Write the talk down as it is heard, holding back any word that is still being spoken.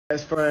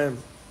Best friend,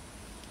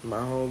 my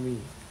homie,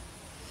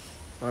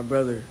 my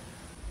brother.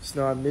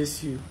 Snow, I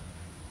miss you.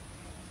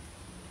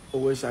 I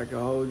wish I could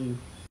hold you.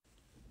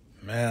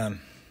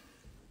 Man,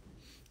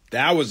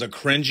 that was a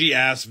cringy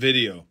ass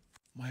video.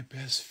 My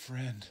best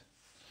friend,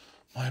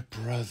 my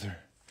brother.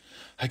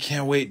 I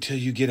can't wait till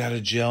you get out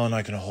of jail and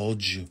I can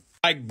hold you.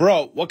 Like,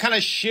 bro, what kind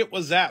of shit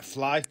was that,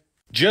 Fly?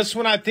 Just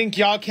when I think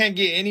y'all can't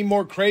get any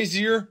more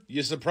crazier,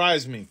 you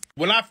surprise me.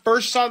 When I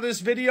first saw this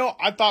video,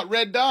 I thought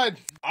Red died.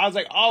 I was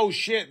like, oh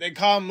shit, they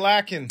call him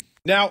lacking.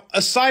 Now,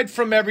 aside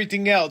from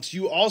everything else,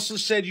 you also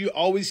said you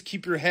always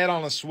keep your head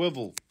on a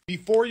swivel.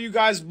 Before you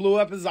guys blew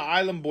up as the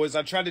Island Boys,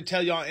 I tried to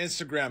tell you on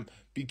Instagram,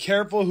 be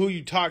careful who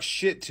you talk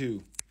shit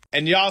to.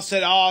 And y'all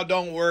said, oh,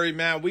 don't worry,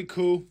 man, we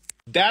cool.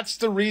 That's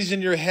the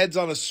reason your head's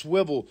on a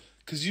swivel,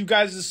 because you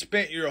guys have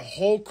spent your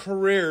whole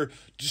career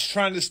just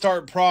trying to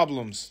start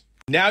problems.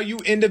 Now you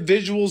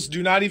individuals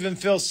do not even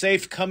feel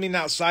safe coming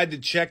outside to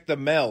check the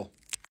mail.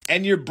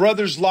 And your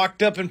brother's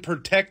locked up in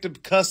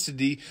protective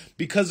custody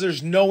because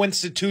there's no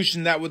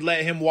institution that would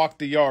let him walk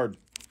the yard.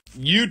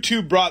 You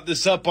two brought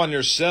this up on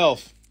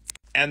yourself.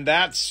 And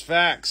that's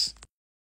facts.